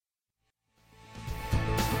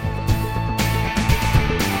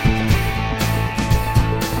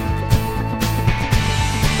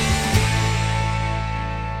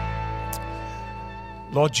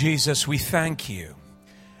Lord Jesus, we thank you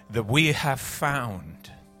that we have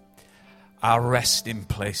found our resting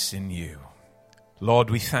place in you. Lord,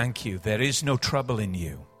 we thank you. There is no trouble in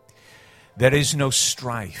you. There is no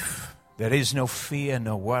strife. There is no fear,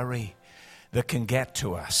 no worry that can get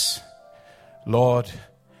to us. Lord,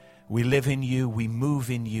 we live in you, we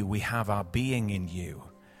move in you, we have our being in you.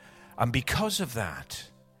 And because of that,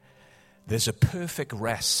 there's a perfect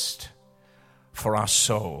rest for our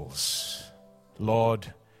souls.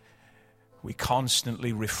 Lord, we're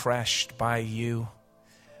constantly refreshed by you.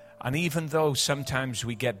 And even though sometimes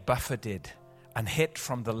we get buffeted and hit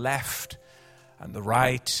from the left and the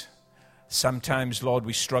right, sometimes, Lord,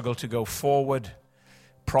 we struggle to go forward.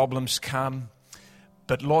 Problems come.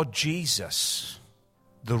 But Lord Jesus,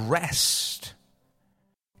 the rest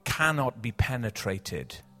cannot be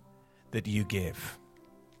penetrated that you give.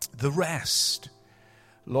 The rest,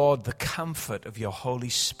 Lord, the comfort of your Holy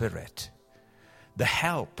Spirit, the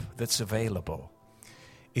help that's available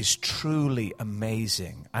is truly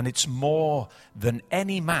amazing. And it's more than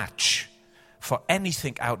any match for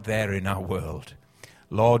anything out there in our world.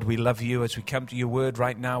 Lord, we love you. As we come to your word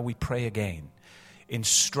right now, we pray again.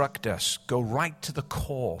 Instruct us. Go right to the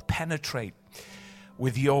core. Penetrate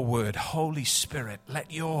with your word. Holy Spirit,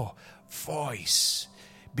 let your voice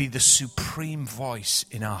be the supreme voice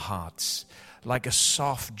in our hearts. Like a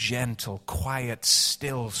soft, gentle, quiet,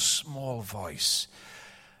 still, small voice.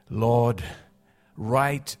 Lord,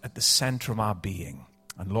 right at the center of our being.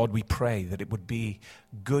 And Lord, we pray that it would be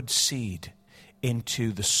good seed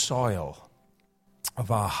into the soil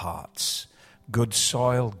of our hearts. Good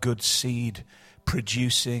soil, good seed,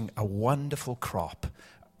 producing a wonderful crop,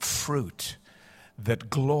 fruit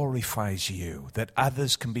that glorifies you, that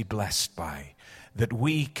others can be blessed by, that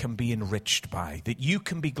we can be enriched by, that you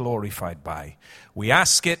can be glorified by. We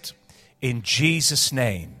ask it in Jesus'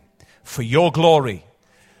 name for your glory.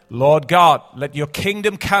 Lord God, let your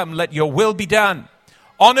kingdom come, let your will be done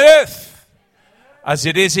on earth as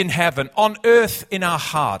it is in heaven, on earth in our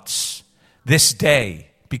hearts this day,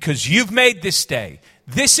 because you've made this day.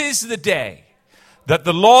 This is the day that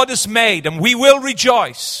the Lord has made, and we will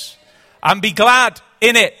rejoice and be glad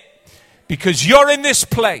in it because you're in this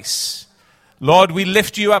place. Lord, we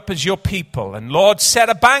lift you up as your people. And Lord, set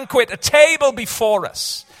a banquet, a table before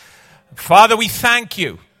us. Father, we thank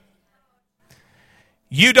you.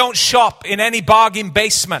 You don't shop in any bargain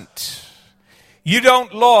basement. You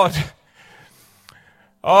don't, Lord.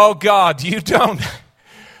 Oh God, you don't.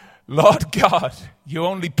 Lord God, you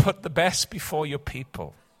only put the best before your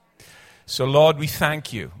people. So Lord, we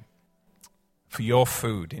thank you for your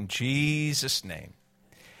food in Jesus' name.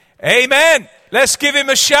 Amen. Let's give him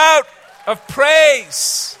a shout of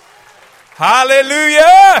praise.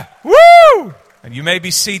 Hallelujah. Woo! And you may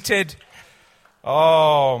be seated.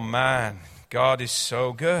 Oh man, God is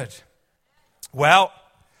so good. Well,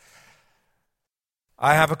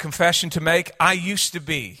 I have a confession to make. I used to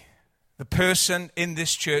be the person in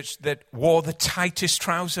this church that wore the tightest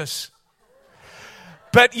trousers.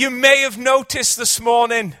 But you may have noticed this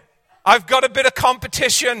morning, I've got a bit of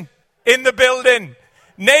competition in the building,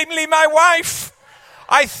 namely my wife.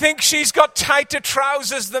 I think she's got tighter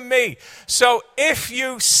trousers than me. So if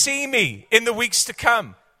you see me in the weeks to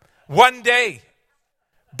come, one day,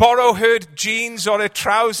 borrow her jeans or her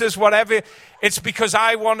trousers, whatever, it's because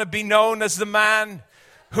I want to be known as the man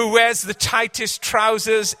who wears the tightest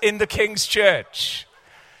trousers in the King's Church.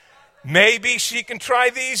 Maybe she can try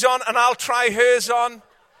these on and I'll try hers on.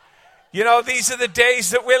 You know, these are the days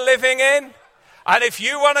that we're living in. And if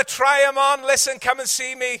you want to try them on, listen, come and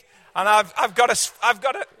see me. And I've got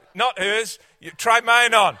a, not hers, you try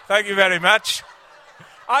mine on. Thank you very much.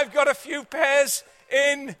 I've got a few pairs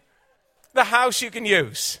in the house you can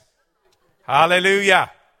use. Hallelujah.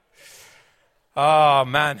 Oh,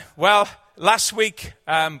 man. Well, last week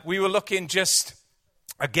we were looking just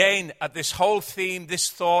again at this whole theme, this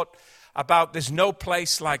thought about there's no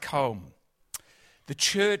place like home. The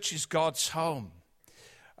church is God's home.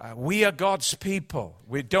 We are God's people.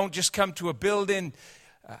 We don't just come to a building.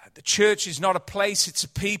 The church is not a place, it's a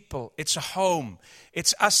people, it's a home.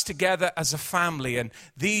 It's us together as a family. And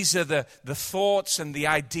these are the thoughts and the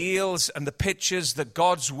ideals and the pictures that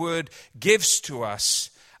God's word gives to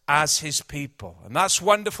us as his people. And that's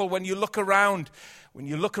wonderful when you look around. When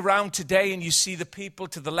you look around today and you see the people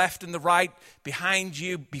to the left and the right, behind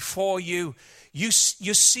you, before you, you're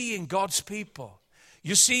seeing God's people.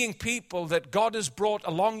 You're seeing people that God has brought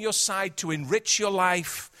along your side to enrich your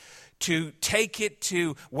life, to take it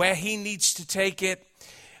to where he needs to take it.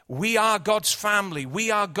 We are God's family. We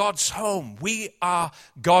are God's home. We are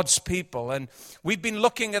God's people. And we've been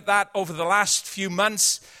looking at that over the last few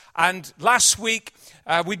months. And last week,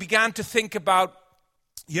 we began to think about,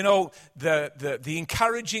 the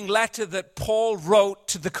encouraging letter that Paul wrote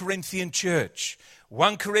to the Corinthian church.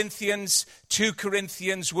 1 Corinthians, 2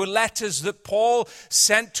 Corinthians were letters that Paul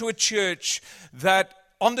sent to a church that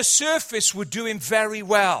on the surface were doing very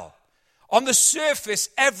well. On the surface,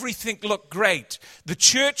 everything looked great. The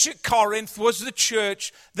church at Corinth was the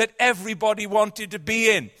church that everybody wanted to be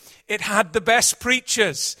in. It had the best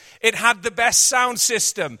preachers. It had the best sound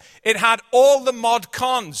system. It had all the mod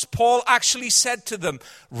cons. Paul actually said to them,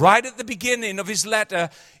 right at the beginning of his letter,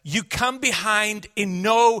 you come behind in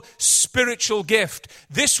no spiritual gift.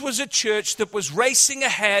 This was a church that was racing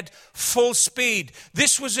ahead full speed.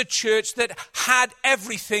 This was a church that had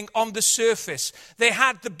everything on the surface. They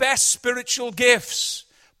had the best spiritual gifts.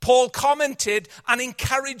 Paul commented and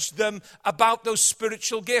encouraged them about those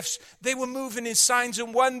spiritual gifts. They were moving in signs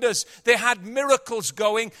and wonders. They had miracles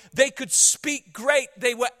going. They could speak great.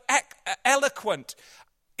 They were eloquent.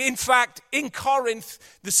 In fact, in Corinth,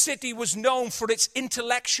 the city was known for its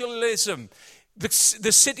intellectualism. The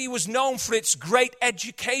city was known for its great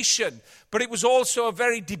education, but it was also a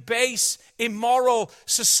very debased, immoral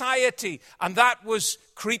society, and that was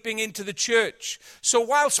creeping into the church. So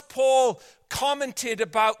whilst Paul commented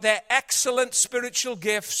about their excellent spiritual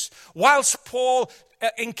gifts, whilst Paul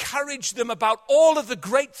encouraged them about all of the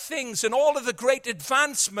great things and all of the great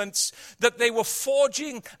advancements that they were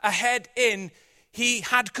forging ahead in, he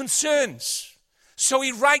had concerns. So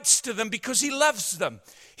he writes to them because he loves them.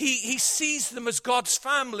 He sees them as God's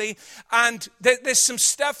family, and there's some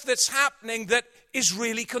stuff that's happening that is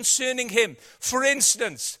really concerning him. For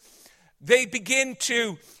instance, they begin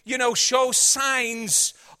to, show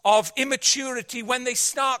signs of immaturity when they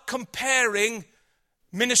start comparing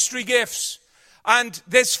ministry gifts. And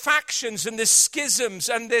there's factions and there's schisms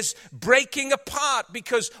and there's breaking apart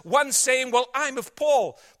because one's saying, well, I'm of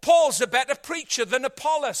Paul. Paul's a better preacher than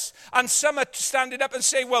Apollos. And some are standing up and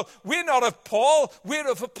saying, well, we're not of Paul, we're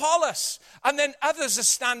of Apollos. And then others are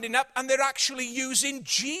standing up and they're actually using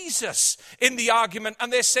Jesus in the argument.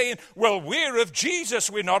 And they're saying, well, we're of Jesus.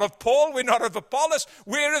 We're not of Paul, we're not of Apollos,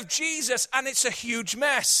 we're of Jesus. And it's a huge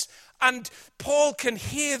mess. And Paul can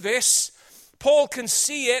hear this. Paul can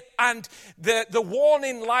see it, and the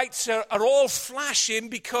warning lights are all flashing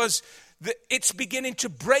because it's beginning to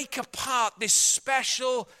break apart this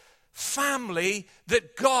special family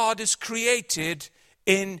that God has created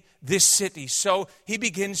in this city. So he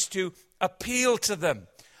begins to appeal to them.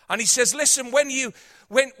 And he says, listen, when you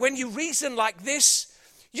reason like this,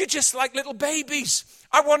 you're just like little babies.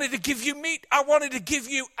 I wanted to give you meat. I wanted to give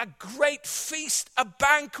you a great feast, a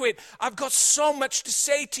banquet. I've got so much to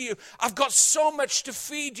say to you. I've got so much to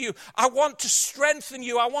feed you. I want to strengthen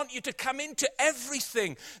you. I want you to come into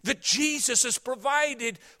everything that Jesus has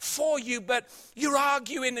provided for you. But you're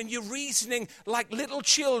arguing and you're reasoning like little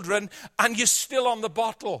children, and you're still on the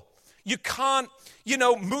bottle. You can't,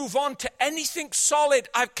 move on to anything solid.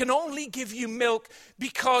 I can only give you milk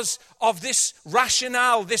because of this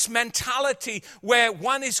rationale, this mentality where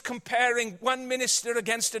one is comparing one minister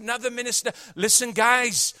against another minister. Listen,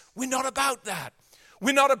 guys, we're not about that.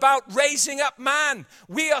 We're not about raising up man.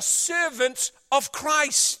 We are servants of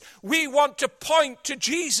Christ. We want to point to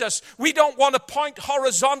Jesus. We don't want to point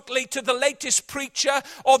horizontally to the latest preacher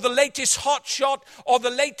or the latest hotshot or the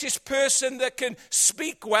latest person that can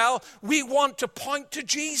speak well. We want to point to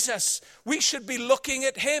Jesus. We should be looking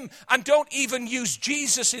at him, and don't even use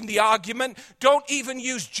Jesus in the argument. Don't even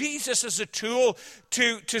use Jesus as a tool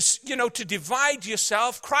to divide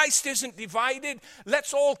yourself. Christ isn't divided.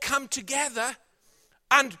 Let's all come together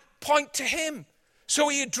and point to him. So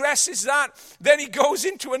he addresses that. Then he goes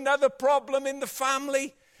into another problem in the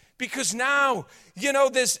family, because now,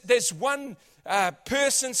 there's one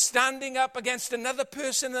person standing up against another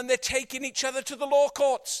person, and they're taking each other to the law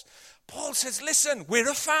courts. Paul says, listen, we're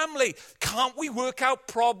a family. Can't we work out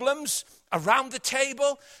problems around the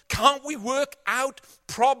table? Can't we work out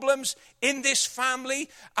problems in this family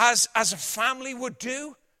as a family would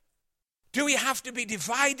do? Do we have to be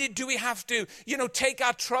divided? Do we have to, take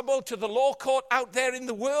our trouble to the law court out there in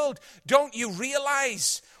the world? Don't you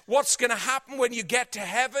realize what's going to happen when you get to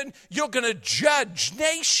heaven? You're going to judge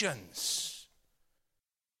nations.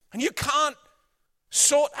 And you can't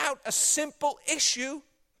sort out a simple issue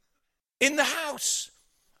in the house,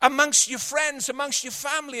 amongst your friends, amongst your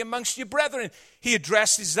family, amongst your brethren. He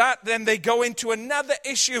addresses that. Then they go into another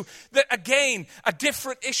issue that, again, a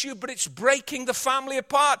different issue, but it's breaking the family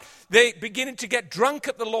apart. They're beginning to get drunk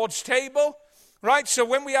at the Lord's table, right? So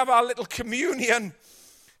when we have our little communion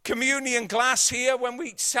glass here, when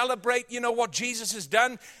we celebrate, what Jesus has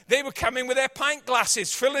done, they were coming with their pint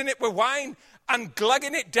glasses, filling it with wine and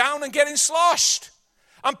glugging it down and getting sloshed.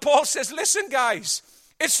 And Paul says, listen, guys,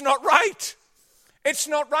 it's not right. It's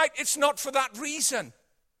not right. It's not for that reason.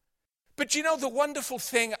 But you know, the wonderful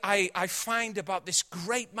thing I find about this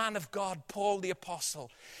great man of God, Paul the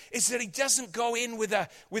Apostle, is that he doesn't go in with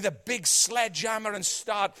a big sledgehammer and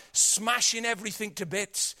start smashing everything to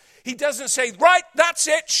bits. He doesn't say, right, that's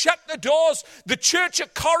it, shut the doors. The church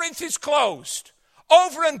at Corinth is closed.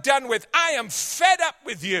 Over and done with. I am fed up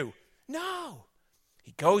with you. No.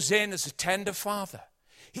 He goes in as a tender father.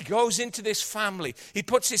 He goes into this family. He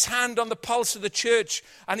puts his hand on the pulse of the church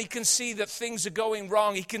and he can see that things are going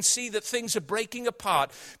wrong. He can see that things are breaking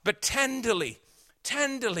apart. But tenderly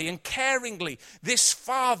and caringly, this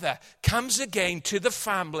father comes again to the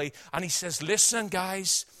family and he says, listen,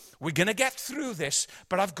 guys, we're going to get through this,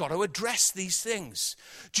 but I've got to address these things.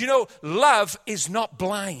 Do you know, love is not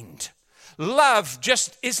blind. Love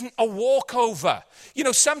just isn't a walkover. You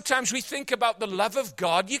know, sometimes we think about the love of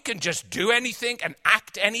God. You can just do anything and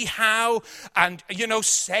act anyhow and, you know,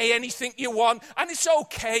 say anything you want. And it's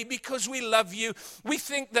okay because we love you. We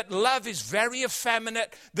think that love is very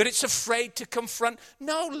effeminate, that it's afraid to confront.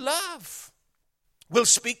 No, love will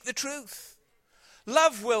speak the truth.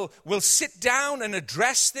 Love will sit down and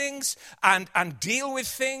address things and deal with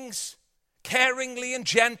things caringly and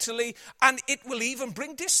gently, and it will even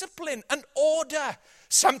bring discipline and order.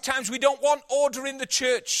 Sometimes we don't want order in the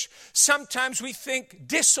church. Sometimes we think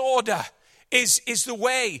disorder is the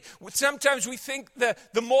way. Sometimes we think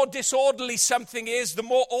the more disorderly something is, the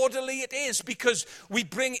more orderly it is, because we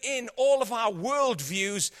bring in all of our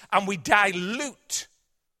worldviews and we dilute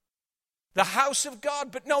the house of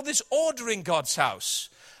God. But no, there's order in God's house.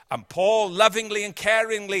 And Paul lovingly and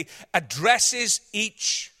caringly addresses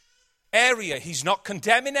each area. He's not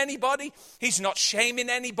condemning anybody. He's not shaming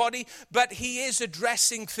anybody. But he is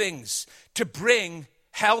addressing things to bring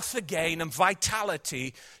health again and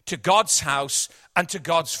vitality to God's house and to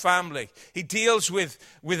God's family. He deals with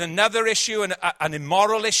another issue, an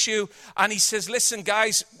immoral issue. And he says, listen,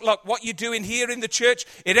 guys, look, what you're doing here in the church,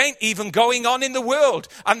 it ain't even going on in the world.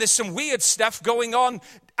 And there's some weird stuff going on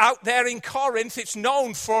out there in Corinth. It's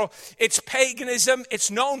known for its paganism.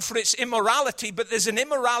 It's known for its immorality. But there's an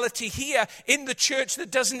immorality here in the church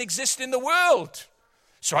that doesn't exist in the world.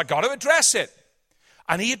 So I got to address it.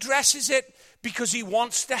 And he addresses it because he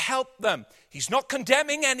wants to help them. He's not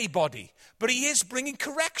condemning anybody, but he is bringing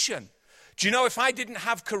correction. Do you know, if I didn't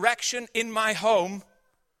have correction in my home,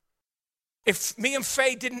 if me and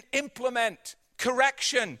Faye didn't implement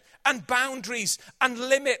correction and boundaries and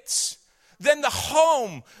limits, then the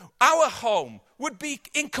home, our home, would be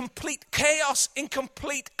in complete chaos, in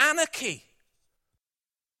complete anarchy.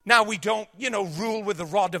 Now, we don't, rule with a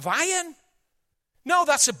rod of iron. No,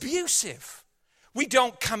 that's abusive. We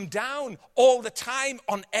don't come down all the time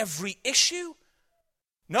on every issue.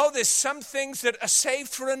 No, there's some things that are saved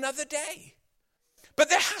for another day. But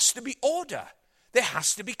there has to be order. There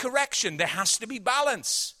has to be correction. There has to be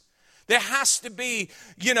balance. There has to be,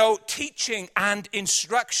 teaching and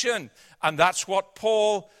instruction. And that's what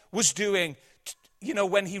Paul was doing,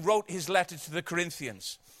 when he wrote his letter to the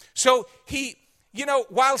Corinthians. So he,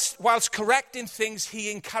 whilst correcting things,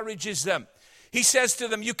 he encourages them. He says to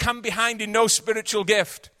them, you come behind in no spiritual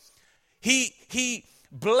gift. He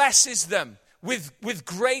blesses them with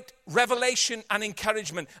great revelation and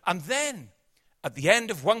encouragement. And then, at the end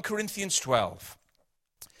of 1 Corinthians 12,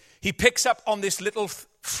 he picks up on this little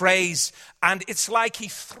phrase, and it's like he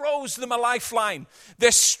throws them a lifeline.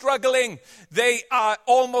 They're struggling. They are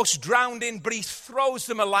almost drowned in, but he throws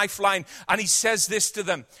them a lifeline, and he says this to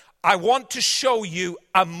them. I want to show you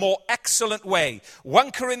a more excellent way.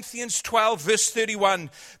 1 Corinthians 12, verse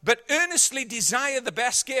 31. But earnestly desire the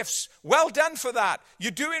best gifts. Well done for that.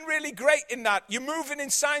 You're doing really great in that. You're moving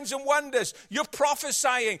in signs and wonders. You're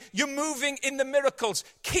prophesying. You're moving in the miracles.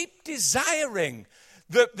 Keep desiring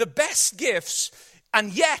the best gifts.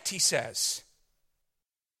 And yet, he says,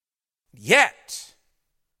 yet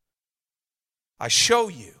I show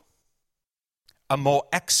you a more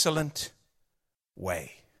excellent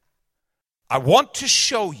way. I want to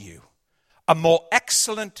show you a more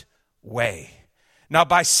excellent way. Now,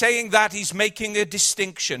 by saying that, he's making a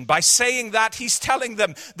distinction. By saying that, he's telling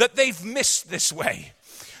them that they've missed this way.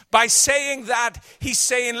 By saying that, he's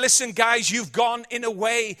saying, listen, guys, you've gone in a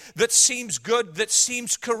way that seems good, that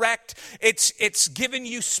seems correct. It's given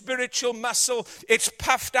you spiritual muscle. It's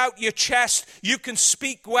puffed out your chest. You can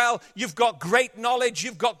speak well. You've got great knowledge.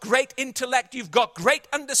 You've got great intellect. You've got great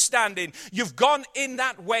understanding. You've gone in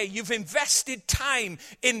that way. You've invested time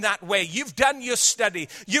in that way. You've done your study.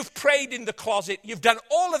 You've prayed in the closet. You've done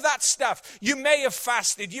all of that stuff. You may have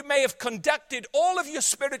fasted. You may have conducted all of your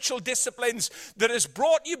spiritual disciplines that has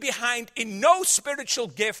brought you behind in no spiritual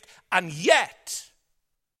gift, and yet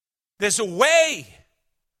there's a way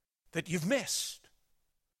that you've missed.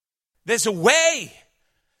 There's a way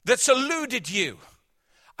that's eluded you.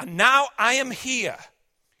 And now I am here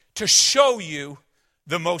to show you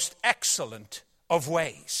the most excellent of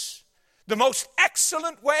ways. The most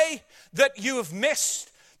excellent way that you have missed.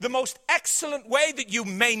 The most excellent way that you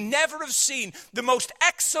may never have seen. The most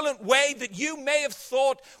excellent way that you may have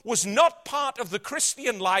thought was not part of the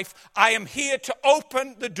Christian life. I am here to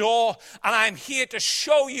open the door, and I am here to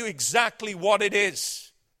show you exactly what it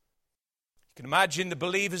is. You can imagine the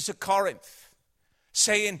believers at Corinth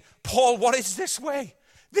saying, Paul, what is this way?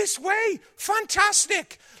 This way,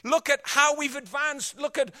 fantastic. Look at how we've advanced.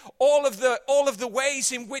 Look at all of the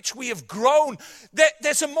ways in which we have grown.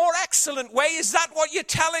 There's a more excellent way. Is that what you're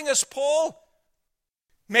telling us, Paul?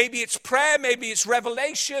 Maybe it's prayer, maybe it's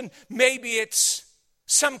revelation, maybe it's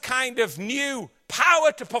some kind of new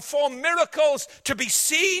power to perform miracles, to be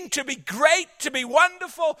seen, to be great, to be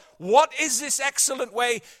wonderful. What is this excellent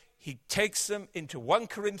way? He takes them into 1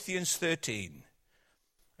 Corinthians 13,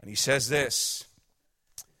 and he says this.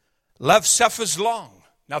 Love suffers long.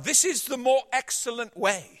 Now, this is the more excellent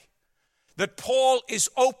way that Paul is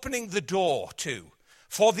opening the door to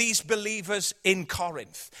for these believers in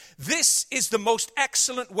Corinth. This is the most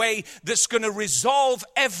excellent way that's going to resolve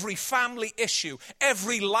every family issue,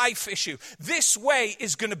 every life issue. This way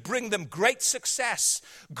is going to bring them great success,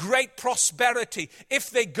 great prosperity. If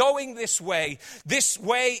they're going this way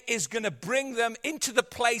is going to bring them into the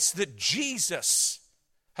place that Jesus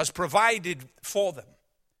has provided for them.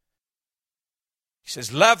 He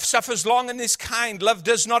says, love suffers long and is kind. Love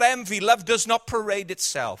does not envy. Love does not parade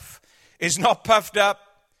itself. Is not puffed up.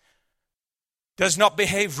 Does not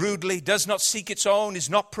behave rudely. Does not seek its own. Is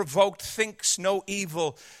not provoked. Thinks no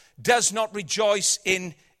evil. Does not rejoice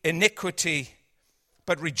in iniquity,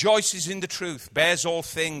 but rejoices in the truth. Bears all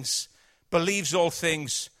things. Believes all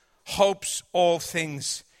things. Hopes all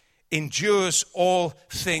things. Endures all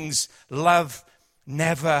things. Love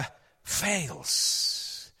never fails.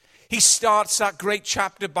 He starts that great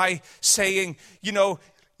chapter by saying,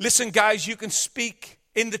 listen, guys, you can speak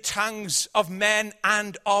in the tongues of men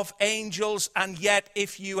and of angels, and yet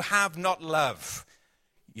if you have not love,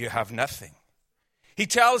 you have nothing. He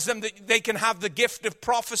tells them that they can have the gift of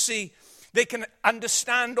prophecy. They can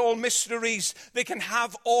understand all mysteries. They can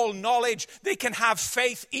have all knowledge. They can have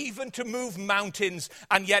faith even to move mountains.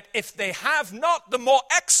 And yet if they have not the more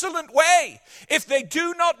excellent way, if they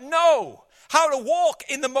do not know how to walk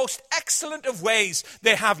in the most excellent of ways,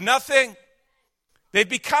 they have nothing. They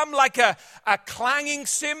become like a clanging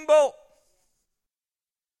cymbal.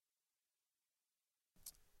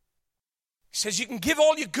 He says you can give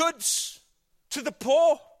all your goods to the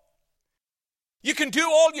poor. You can do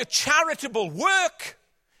all your charitable work.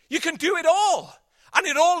 You can do it all. And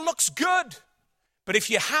it all looks good. But if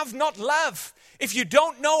you have not love, if you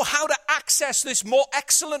don't know how to access this more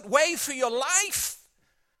excellent way for your life,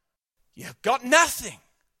 you've got nothing.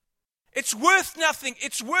 It's worth nothing.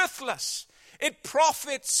 It's worthless. It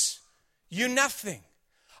profits you nothing.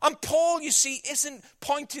 And Paul, you see, isn't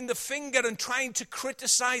pointing the finger and trying to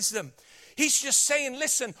criticize them. He's just saying,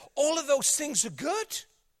 listen, all of those things are good.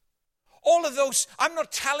 All of those, I'm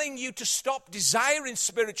not telling you to stop desiring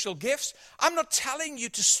spiritual gifts. I'm not telling you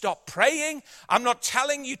to stop praying. I'm not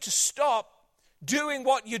telling you to stop doing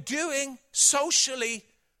what you're doing socially.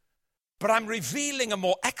 But I'm revealing a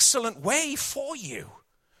more excellent way for you,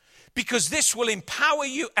 because this will empower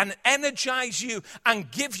you and energize you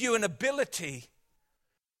and give you an ability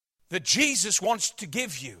that Jesus wants to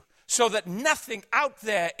give you, so that nothing out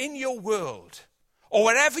there in your world or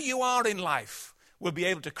wherever you are in life will be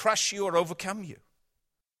able to crush you or overcome you.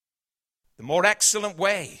 The more excellent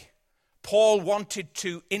way Paul wanted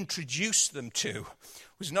to introduce them to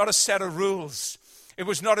was not a set of rules. It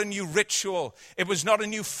was not a new ritual. It was not a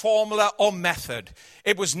new formula or method.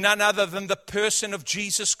 It was none other than the person of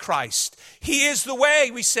Jesus Christ. He is the way,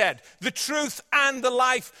 we said, the truth and the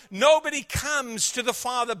life. Nobody comes to the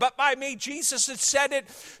Father but by me. Jesus had said it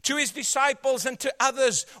to his disciples and to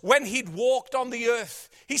others when he'd walked on the earth.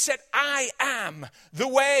 He said, I am the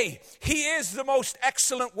way. He is the most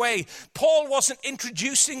excellent way. Paul wasn't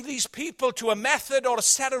introducing these people to a method or a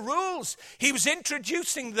set of rules. He was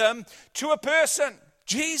introducing them to a person,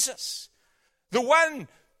 Jesus. The one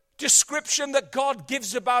description that God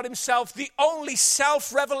gives about himself, the only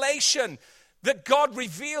self-revelation that God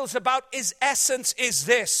reveals about his essence is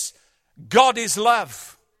this: God is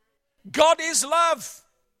love. God is love.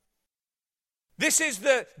 This is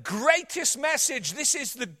the greatest message. This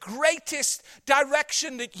is the greatest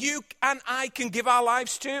direction that you and I can give our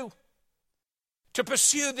lives to. to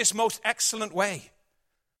pursue this most excellent way.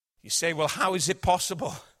 You say, well, how is it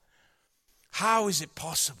possible? How is it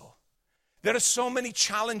possible? There are so many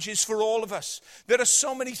challenges for all of us. There are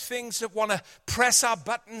so many things that want to press our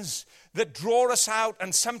buttons, that draw us out.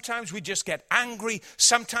 And sometimes we just get angry.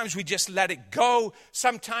 Sometimes we just let it go.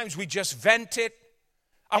 Sometimes we just vent it.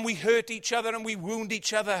 And we hurt each other and we wound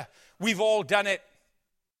each other. We've all done it.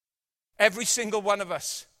 Every single one of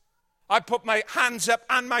us. I put my hands up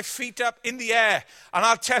and my feet up in the air. And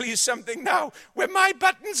I'll tell you something now. When my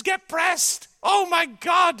buttons get pressed, oh my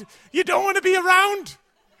God, you don't want to be around.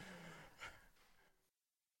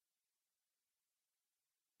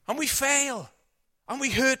 And we fail. And we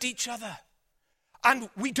hurt each other. And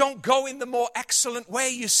we don't go in the more excellent way,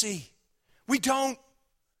 you see. We don't.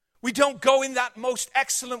 We don't go in that most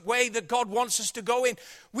excellent way that God wants us to go in.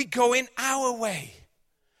 We go in our way.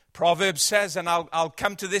 Proverbs says, and I'll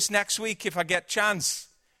come to this next week if I get chance.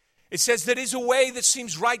 It says, there is a way that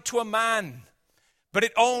seems right to a man, but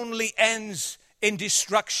it only ends in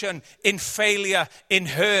destruction, in failure, in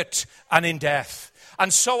hurt, and in death.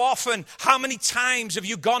 And so often, how many times have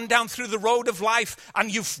you gone down through the road of life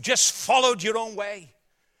and you've just followed your own way?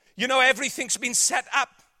 You know, everything's been set up.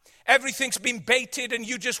 Everything's been baited and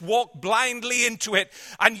you just walk blindly into it.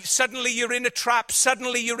 And suddenly you're in a trap.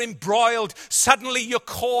 Suddenly you're embroiled. Suddenly you're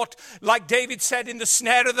caught, like David said, in the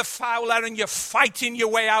snare of the fowler, and you're fighting your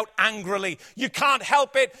way out angrily. You can't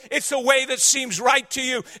help it. It's a way that seems right to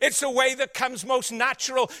you. It's a way that comes most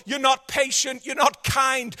natural. You're not patient. You're not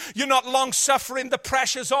kind. You're not long-suffering. The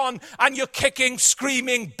pressure's on and you're kicking,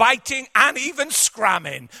 screaming, biting, and even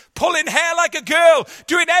scramming. Pulling hair like a girl.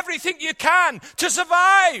 Doing everything you can to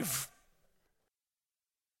survive.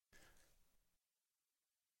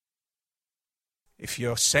 If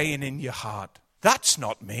you're saying in your heart, that's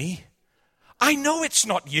not me. I know it's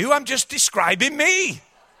not you. I'm just describing me.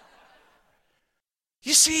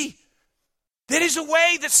 You see, there is a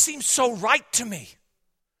way that seems so right to me.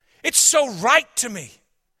 It's so right to me.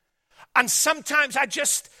 And sometimes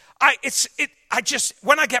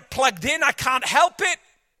when I get plugged in, I can't help it.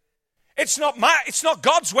 It's not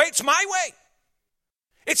God's way, it's my way.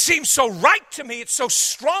 It seems so right to me. It's so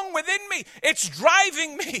strong within me. It's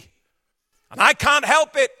driving me. And I can't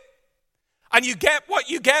help it. And you get what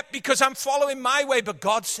you get because I'm following my way. But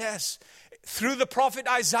God says, through the prophet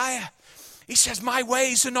Isaiah, he says, my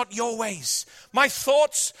ways are not your ways. My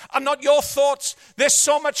thoughts are not your thoughts. They're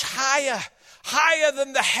so much higher. Higher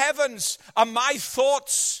than the heavens are my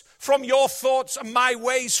thoughts from your thoughts and my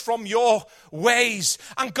ways from your ways.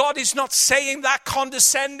 And God is not saying that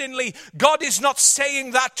condescendingly. God is not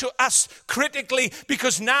saying that to us critically,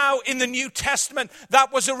 because now in the New Testament,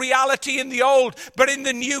 that was a reality in the Old, but in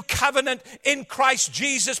the New Covenant in Christ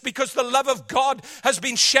Jesus, because the love of God has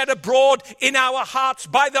been shed abroad in our hearts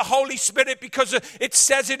by the Holy Spirit, because it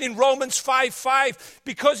says it in Romans 5:5,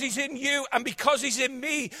 because he's in you and because he's in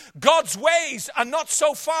me, God's ways are not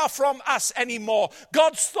so far from us anymore.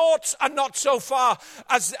 God's thoughts are not so far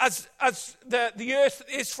as the earth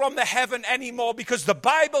is from the heaven anymore, because the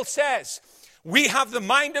Bible says we have the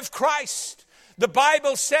mind of Christ. The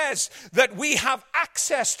Bible says that we have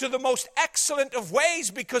access to the most excellent of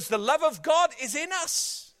ways because the love of God is in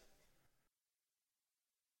us.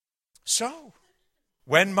 So,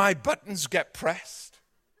 when my buttons get pressed,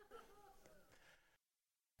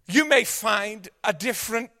 you may find a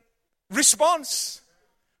different response.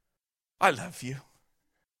 I love you.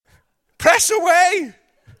 Press away.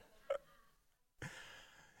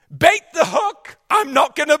 Bait the hook. I'm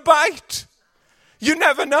not going to bite. You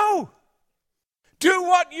never know. Do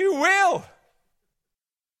what you will.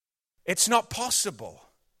 It's not possible,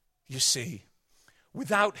 you see,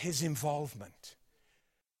 without his involvement.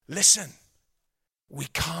 Listen, we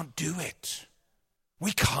can't do it.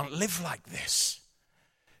 We can't live like this.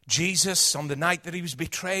 Jesus, on the night that he was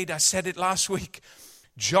betrayed, I said it last week,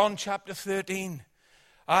 John chapter 13,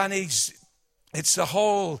 and it's the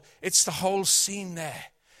whole scene there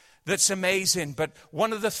that's amazing. But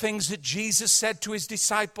one of the things that Jesus said to his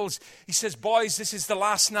disciples, he says, boys, this is the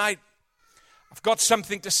last night. I've got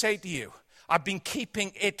something to say to you. I've been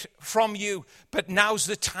keeping it from you, but now's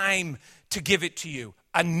the time to give it to you.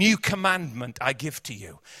 A new commandment I give to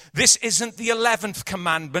you. This isn't the 11th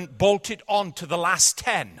commandment bolted on to the last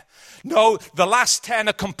 10. No, the last 10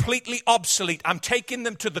 are completely obsolete. I'm taking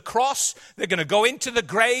them to the cross. They're going to go into the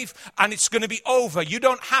grave and it's going to be over. You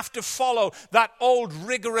don't have to follow that old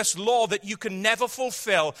rigorous law that you can never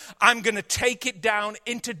fulfill. I'm going to take it down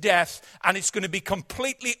into death and it's going to be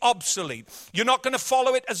completely obsolete. You're not going to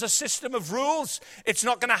follow it as a system of rules. It's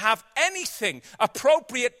not going to have anything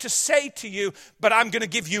appropriate to say to you, but I'm going going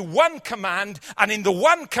to give you one command, and in the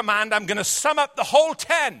one command, I'm going to sum up the whole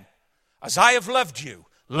 10. As I have loved you,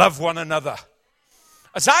 love one another.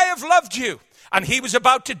 As I have loved you. And he was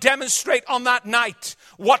about to demonstrate on that night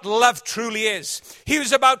what love truly is. He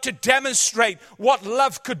was about to demonstrate what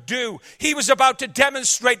love could do. He was about to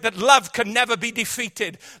demonstrate that love can never be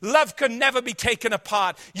defeated. Love can never be taken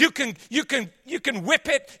apart. You can whip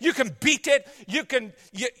it. You can beat it. You can,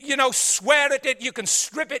 swear at it. You can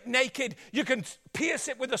strip it naked. You can pierce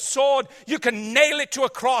it with a sword. You can nail it to a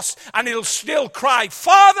cross and it'll still cry,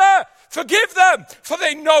 Father, forgive them, for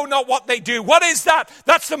they know not what they do. What is that?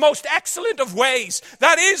 That's the most excellent of ways.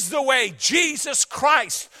 That is the way. Jesus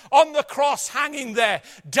Christ on the cross, hanging there,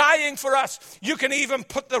 dying for us. You can even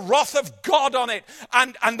put the wrath of God on it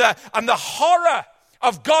and the horror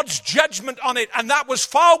of God's judgment on it. And that was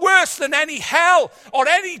far worse than any hell or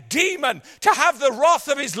any demon, to have the wrath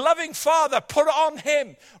of his loving Father put on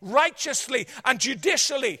him righteously and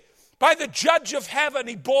judicially. By the judge of heaven,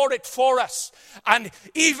 he bore it for us. And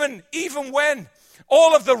even when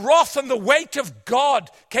all of the wrath and the weight of God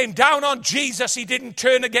came down on Jesus, he didn't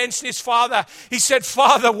turn against his Father. He said,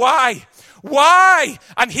 Father, why? Why?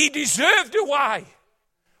 And he deserved a why.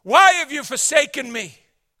 Why have you forsaken me?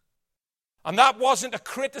 And that wasn't a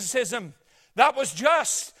criticism. That was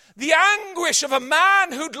just the anguish of a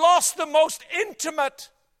man who'd lost the most intimate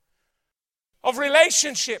of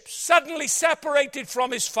relationships, suddenly separated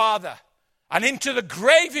from his Father, and into the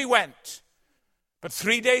grave he went. But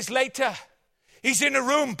 3 days later, he's in a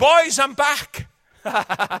room. Boys, I'm back.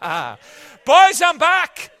 Boys, I'm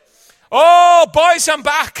back. Oh, boys, I'm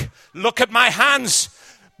back. Look at my hands.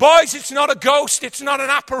 Boys, it's not a ghost. It's not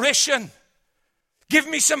an apparition. Give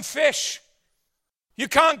me some fish. You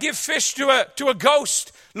can't give fish to a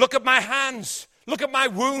ghost. Look at my hands. Look at my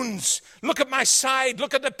wounds. Look at my side.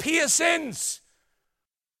 Look at the piercings.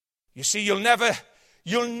 You see, you'll never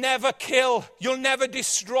kill. You'll never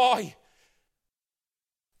destroy.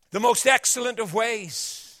 The most excellent of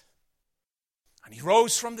ways. And he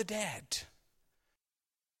rose from the dead.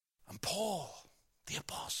 And Paul, the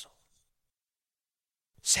apostle,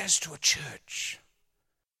 says to a church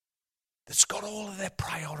that's got all of their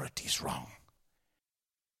priorities wrong.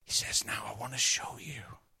 He says, now I want to show you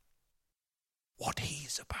what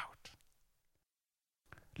he's about.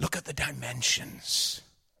 Look at the dimensions.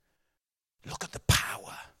 Look at the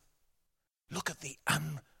power. Look at the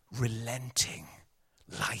unrelenting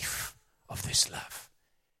life of this love.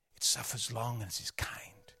 It suffers long and is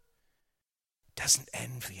kind. Doesn't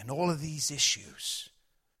envy. And all of these issues,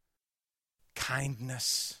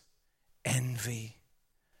 kindness, envy,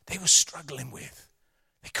 they were struggling with.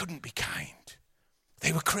 They couldn't be kind.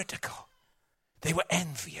 They were critical. They were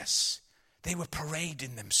envious. They were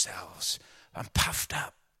parading themselves and puffed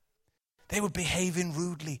up. They were behaving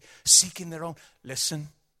rudely, seeking their own. Listen.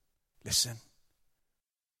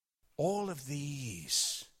 All of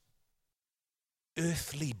these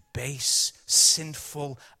earthly, base,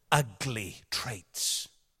 sinful, ugly traits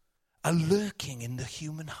are lurking in the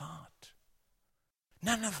human heart.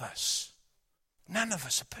 None of us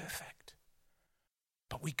are perfect.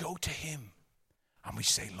 But we go to him and we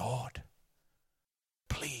say, Lord,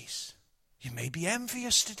 please, you may be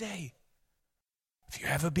envious today. Have you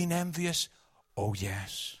ever been envious? Oh,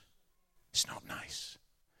 yes. It's not nice.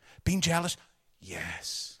 Being jealous?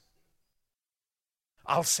 Yes.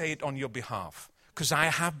 I'll say it on your behalf, because I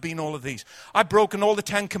have been all of these. I've broken all the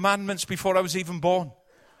 10 commandments before I was even born.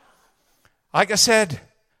 Like I said,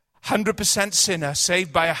 100% sinner,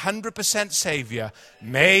 saved by 100% Savior,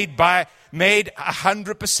 made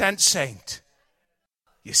 100% saint.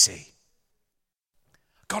 You see,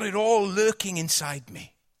 got it all lurking inside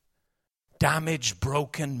me. Damaged,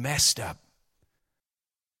 broken, messed up.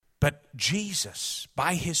 But Jesus,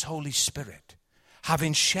 by his Holy Spirit,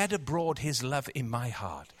 having shed abroad his love in my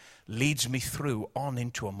heart, leads me through on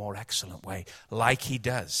into a more excellent way, like he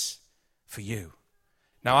does for you.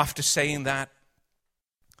 Now, after saying that,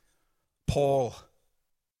 Paul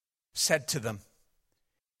said to them,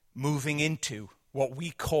 moving into what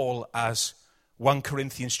we call as 1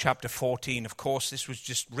 Corinthians chapter 14. Of course, this was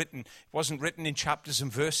just written. It wasn't written in chapters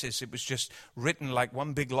and verses. It was just written like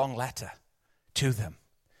one big long letter to them.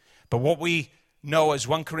 But what we know as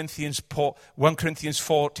 1 Corinthians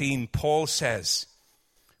 14, Paul says,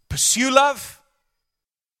 pursue love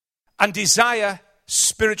and desire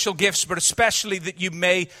spiritual gifts, but especially that you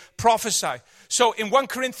may prophesy. So in 1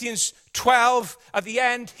 Corinthians 12, at the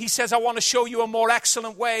end, he says, I want to show you a more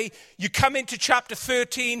excellent way. You come into chapter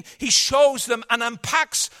 13, he shows them and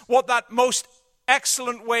unpacks what that most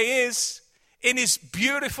excellent way is in his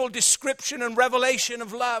beautiful description and revelation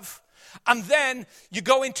of love. And then you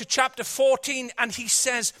go into chapter 14 and he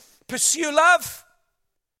says, pursue love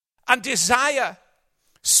and desire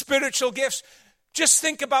spiritual gifts. Just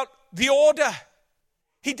think about the order.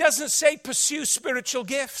 He doesn't say pursue spiritual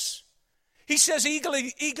gifts. He says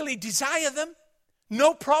eagerly desire them.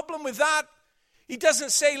 No problem with that. He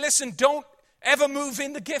doesn't say, listen, don't ever move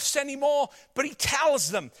in the gifts anymore. But he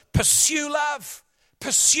tells them, pursue love.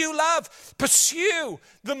 Pursue love. Pursue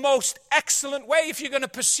the most excellent way. If you're going to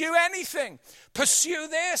pursue anything, pursue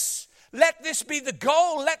this. Let this be the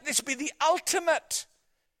goal. Let this be the ultimate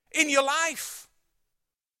in your life.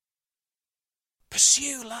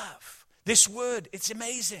 Pursue love. This word, it's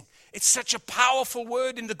amazing. It's such a powerful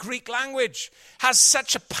word in the Greek language. Has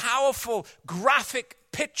such a powerful graphic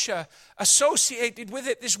picture associated with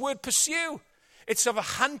it. This word pursue. It's of a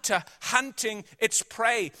hunter hunting its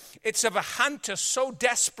prey. It's of a hunter so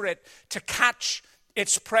desperate to catch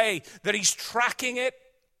its prey that he's tracking it,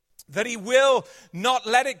 that he will not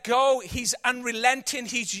let it go. He's unrelenting.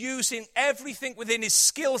 He's using everything within his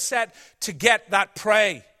skill set to get that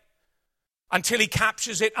prey until he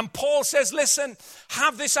captures it. And Paul says, listen,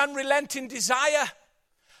 have this unrelenting desire.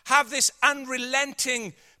 Have this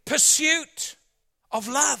unrelenting pursuit of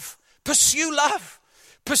love. Pursue love.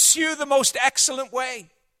 Pursue the most excellent way.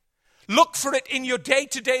 Look for it in your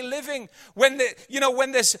day-to-day living. When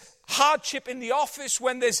there's hardship in the office,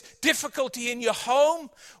 when there's difficulty in your home,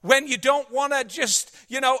 when you don't want to just,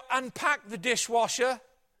 unpack the dishwasher,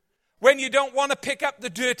 when you don't want to pick up the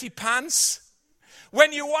dirty pants,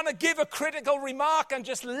 when you want to give a critical remark and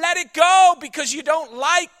just let it go because you don't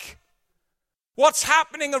like what's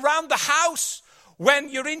happening around the house, when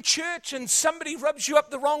you're in church and somebody rubs you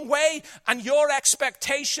up the wrong way and your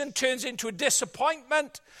expectation turns into a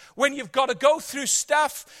disappointment, when you've got to go through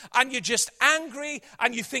stuff and you're just angry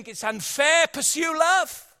and you think it's unfair, pursue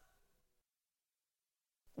love.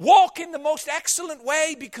 Walk in the most excellent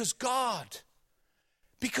way because God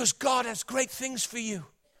has great things for you.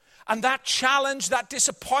 And that challenge, that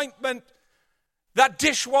disappointment, that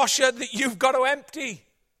dishwasher that you've got to empty,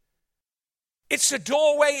 it's a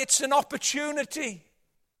doorway, it's an opportunity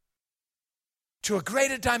to a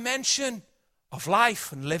greater dimension of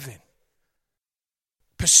life and living.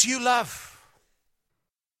 Pursue love.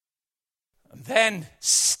 And then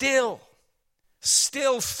still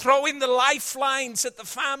throwing the lifelines at the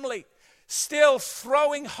family, still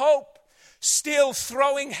throwing hope, still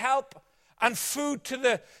throwing help and food to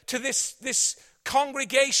this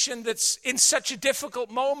congregation that's in such a difficult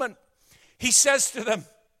moment. He says to them,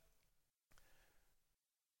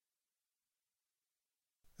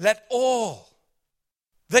 let all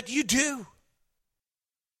that you do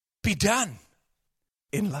be done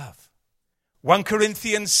in love. 1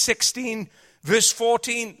 Corinthians 16, verse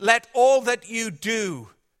 14, let all that you do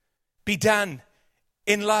be done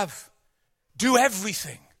in love. Do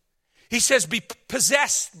everything. He says, be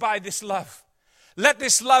possessed by this love. Let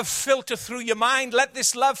this love filter through your mind. Let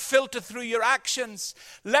this love filter through your actions.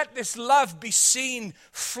 Let this love be seen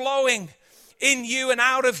flowing in you and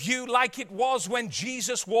out of you like it was when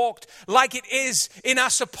Jesus walked, like it is in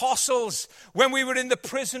us apostles, when we were in the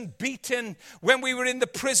prison beaten, when we were in the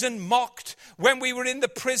prison mocked, when we were in the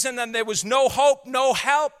prison and there was no hope, no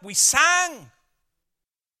help. We sang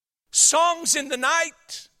songs in the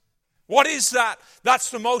night. What is that?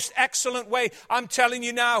 That's the most excellent way. I'm telling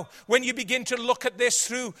you now, when you begin to look at this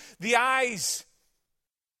through the eyes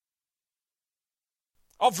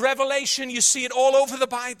of revelation, you see it all over the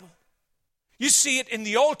Bible. You see it in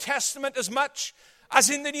the Old Testament as much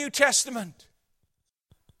as in the New Testament.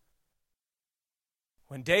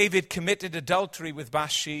 When David committed adultery with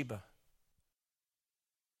Bathsheba,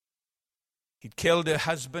 he'd killed her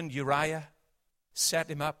husband Uriah,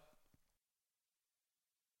 set him up.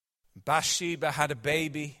 Bathsheba had a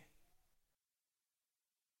baby,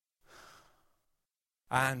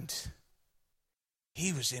 and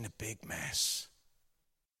he was in a big mess.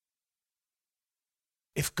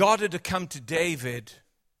 If God had come to David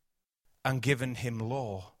and given him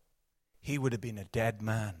law, he would have been a dead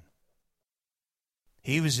man.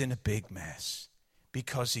 He was in a big mess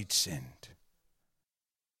because he'd sinned.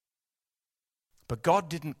 But God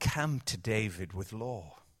didn't come to David with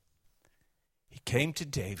law. He came to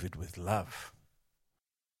David with love.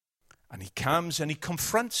 And he comes and he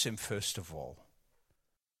confronts him, first of all,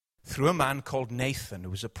 through a man called Nathan, who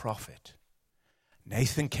was a prophet.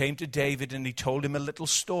 Nathan came to David and he told him a little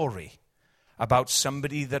story about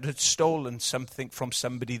somebody that had stolen something from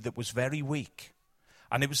somebody that was very weak.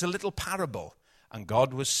 And it was a little parable. And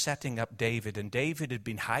God was setting up David. And David had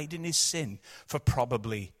been hiding his sin for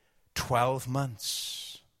probably 12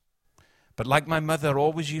 months. But like my mother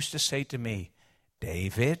always used to say to me,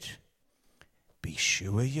 David, be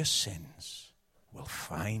sure your sins will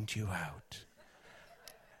find you out.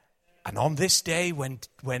 And on this day, when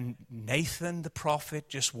Nathan the prophet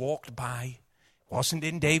just walked by, wasn't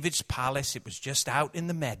in David's palace, it was just out in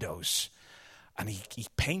the meadows. And he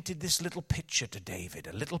painted this little picture to David,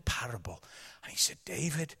 a little parable. And he said,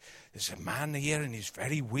 David, there's a man here and he's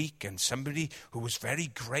very weak, and somebody who was very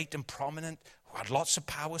great and prominent, who had lots of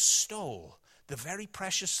power, stole the very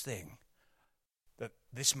precious thing that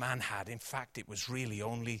this man had. In fact, it was the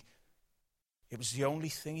only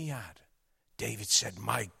thing he had. David said,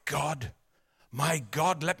 my God,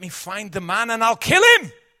 let me find the man and I'll kill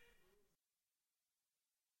him.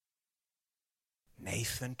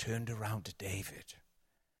 Nathan turned around to David,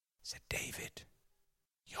 said, David,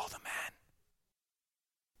 you're the man.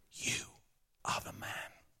 You are the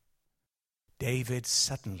man. David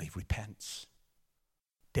suddenly repents.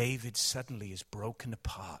 David suddenly is broken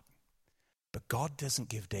apart. But God doesn't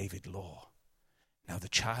give David law. Now the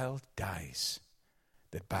child dies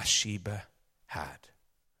that Bathsheba had.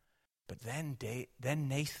 But then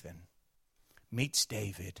Nathan meets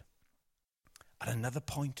David at another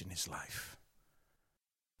point in his life.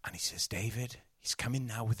 And he says, David, he's coming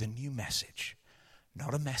now with a new message.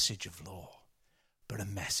 Not a message of law, but a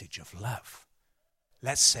message of love.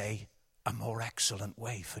 Let's say a more excellent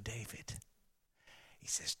way for David. He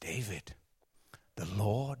says, David, the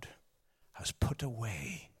Lord has put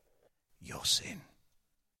away your sin.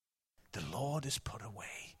 The Lord has put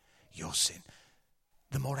away your sin.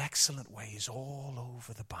 The more excellent way is all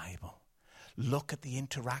over the Bible. Look at the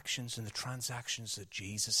interactions and the transactions that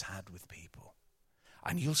Jesus had with people.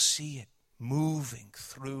 And you'll see it moving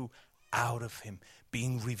through out of him,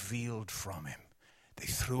 being revealed from him. They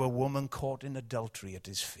threw a woman caught in adultery at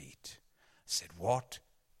his feet. Said, what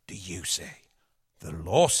do you say? The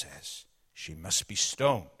law says she must be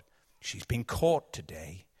stoned. She's been caught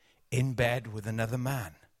today in bed with another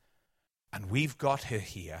man. And we've got her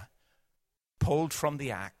here, pulled from the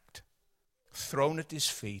act, thrown at his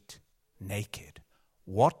feet, naked.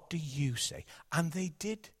 What do you say? And they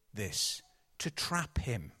did this to trap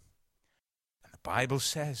him. And the Bible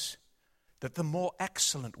says that the more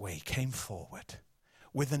excellent way came forward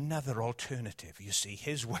with another alternative. You see,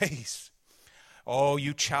 his ways. Oh,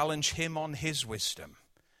 you challenge him on his wisdom,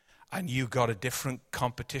 and you got a different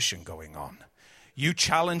competition going on. You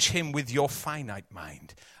challenge him with your finite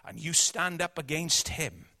mind, and you stand up against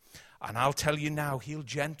him. And I'll tell you now, he'll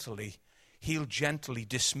gently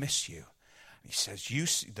dismiss you. He says, you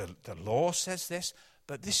see, the law says this,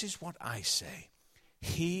 but this is what I say.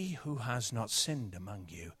 He who has not sinned among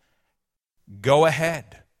you, go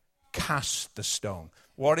ahead, cast the stone.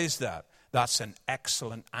 What is that? That's an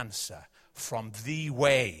excellent answer from the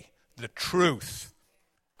way, the truth,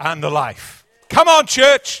 and the life. Come on,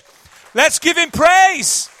 church. Let's give him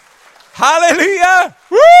praise. Hallelujah.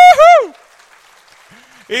 Woo-hoo!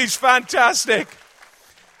 He's fantastic.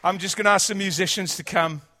 I'm just going to ask the musicians to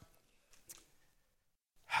come.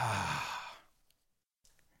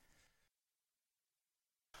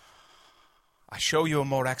 I show you a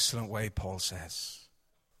more excellent way, Paul says.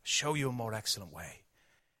 Show you a more excellent way.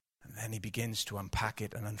 And then he begins to unpack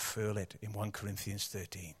it and unfurl it in 1 Corinthians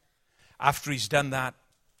 13. After he's done that,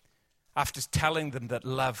 after telling them that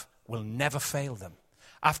love will never fail them,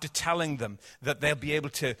 after telling them that they'll be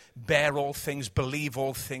able to bear all things, believe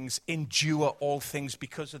all things, endure all things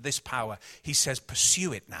because of this power, he says,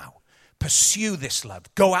 pursue it now. Pursue this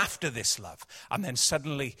love. Go after this love. And then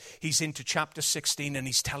suddenly he's into chapter 16 and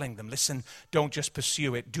he's telling them, listen, don't just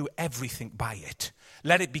pursue it. Do everything by it.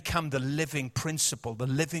 Let it become the living principle, the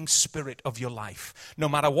living spirit of your life. No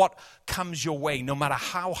matter what comes your way, no matter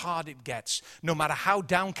how hard it gets, no matter how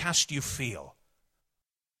downcast you feel,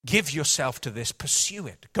 give yourself to this. Pursue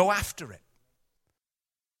it. Go after it.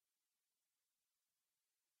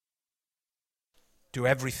 Do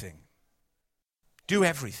everything. Do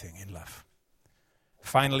everything in love.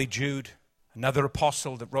 Finally, Jude, another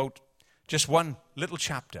apostle that wrote just one little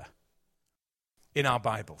chapter in our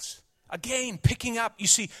Bibles. Again, picking up, you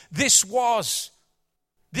see, this was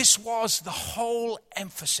the whole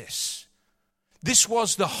emphasis. This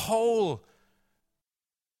was the whole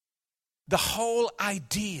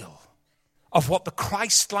ideal of what the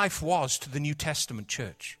Christ life was to the New Testament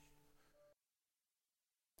church.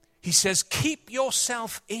 He says, keep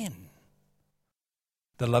yourself in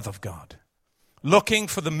the love of God, looking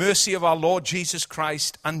for the mercy of our Lord Jesus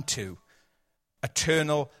Christ unto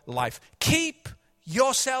eternal life. Keep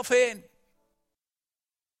yourself in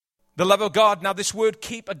the love of God. Now, this word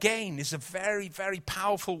keep, again, is a very, very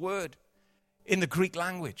powerful word in the Greek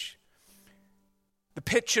language. The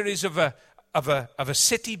picture is of a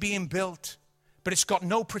city being built, but it's got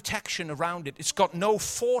no protection around it. It's got no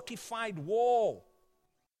fortified wall.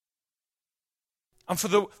 And for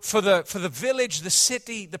the village, the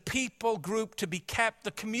city, the people group to be kept,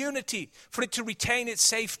 the community, for it to retain its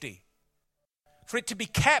safety, for it to be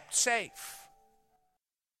kept safe,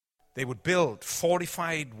 they would build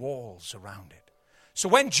fortified walls around it. So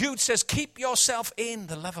when Jude says, keep yourself in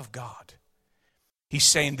the love of God, he's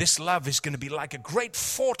saying this love is going to be like a great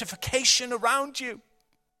fortification around you.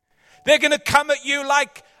 They're going to come at you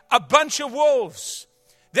like a bunch of wolves.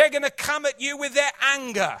 They're going to come at you with their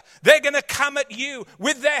anger. They're going to come at you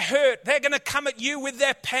with their hurt. They're going to come at you with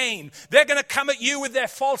their pain. They're going to come at you with their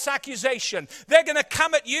false accusation. They're going to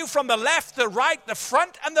come at you from the left, the right, the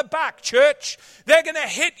front, and the back, church. They're going to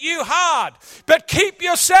hit you hard. But keep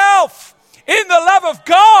yourself in the love of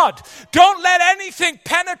God. Don't let anything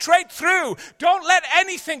penetrate through. Don't let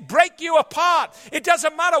anything break you apart. It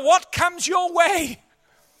doesn't matter what comes your way,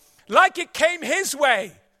 like it came his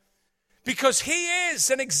way. Because he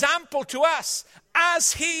is an example to us.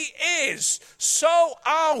 As he is, so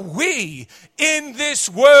are we in this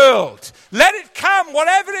world. Let it come,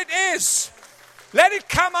 whatever it is. Let it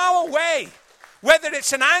come our way. Whether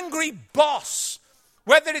it's an angry boss,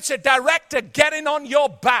 whether it's a director getting on your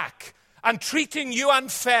back and treating you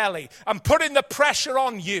unfairly and putting the pressure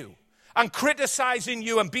on you and criticizing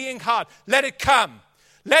you and being hard, let it come.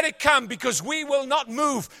 Let it come, because we will not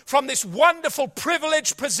move from this wonderful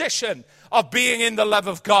privileged position of being in the love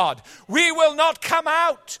of God. We will not come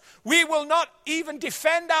out. We will not even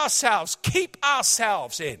defend ourselves. Keep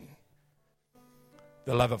ourselves in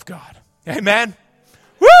the love of God. Amen.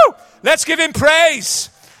 Woo! Let's give him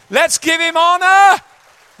praise. Let's give him honor.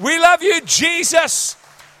 We love you, Jesus.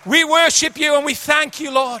 We worship you and we thank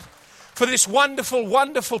you, Lord, for this wonderful,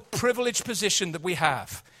 wonderful privileged position that we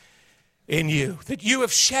have in you, that you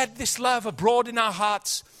have shed this love abroad in our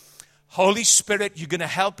hearts. Holy Spirit, you're going to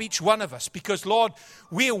help each one of us, because, Lord,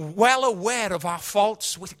 we are well aware of our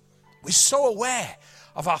faults. We're so aware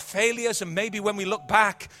of our failures, and maybe when we look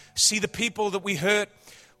back, see the people that we hurt,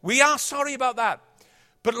 we are sorry about that.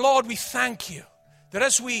 But, Lord, we thank you that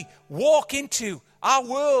as we walk into our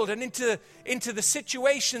world and into the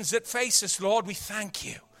situations that face us, Lord, we thank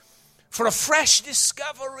you for a fresh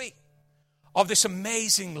discovery of this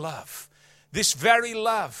amazing love. This very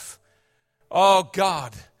love, oh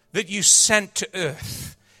God, that you sent to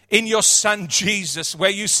earth in your Son Jesus, where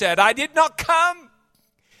you said, I did not come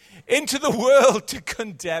into the world to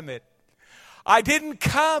condemn it. I didn't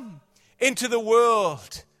come into the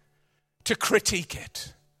world to critique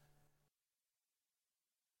it,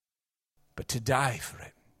 but to die for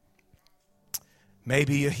it.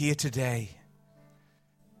 Maybe you're here today.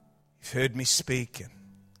 You've heard me speak, and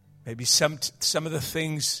maybe some of the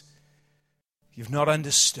things you've not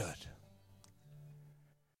understood.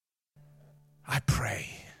 I pray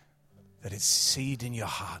that it's seed in your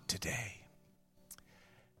heart today.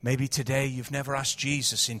 Maybe today you've never asked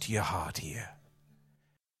Jesus into your heart here.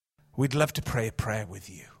 We'd love to pray a prayer with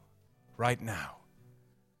you right now.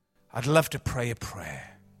 I'd love to pray a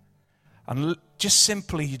prayer. And just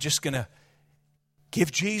simply, you're just going to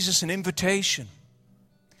give Jesus an invitation.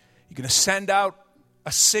 You're going to send out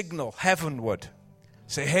a signal heavenward.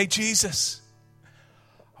 Say, hey, Jesus,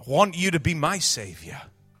 I want you to be my Savior.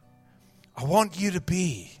 I want you to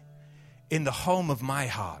be in the home of my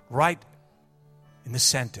heart, right in the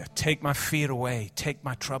center. Take my fear away. Take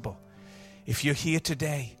my trouble. If you're here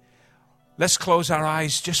today, let's close our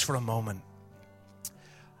eyes just for a moment.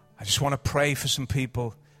 I just want to pray for some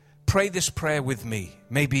people. Pray this prayer with me.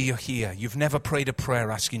 Maybe you're here. You've never prayed a prayer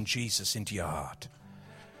asking Jesus into your heart.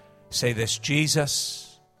 Say this: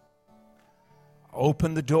 Jesus,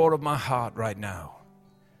 open the door of my heart right now.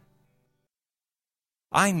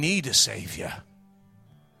 I need a Savior.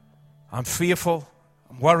 I'm fearful.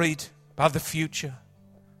 I'm worried about the future.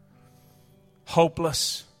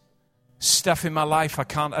 Hopeless. Stuff in my life I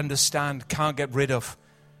can't understand, can't get rid of.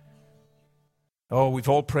 Oh, we've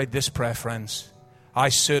all prayed this prayer, friends. I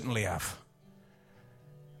certainly have.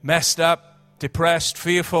 Messed up, depressed,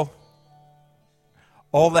 fearful.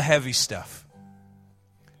 All the heavy stuff.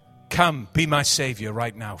 Come, be my Savior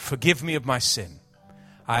right now. Forgive me of my sin.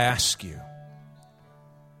 I ask you.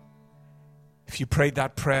 If you prayed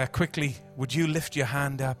that prayer, quickly, would you lift your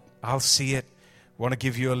hand up? I'll see it. I want to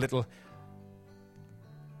give you a little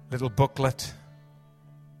booklet.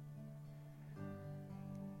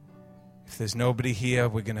 If there's nobody here,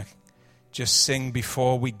 we're going to just sing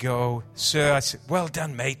before we go. Sir, I said, well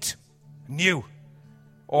done, mate. New.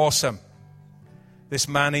 Awesome. This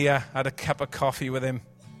man here, I had a cup of coffee with him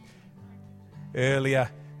earlier.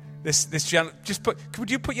 This gentleman, would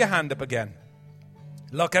you put your hand up again?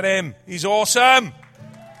 Look at him. He's awesome.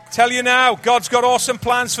 Tell you now, God's got awesome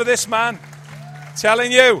plans for this man.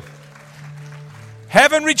 Telling you.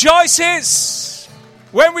 Heaven rejoices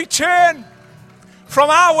when we turn from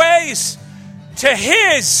our ways to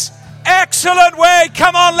his excellent way.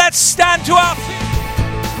 Come on, let's stand to our feet.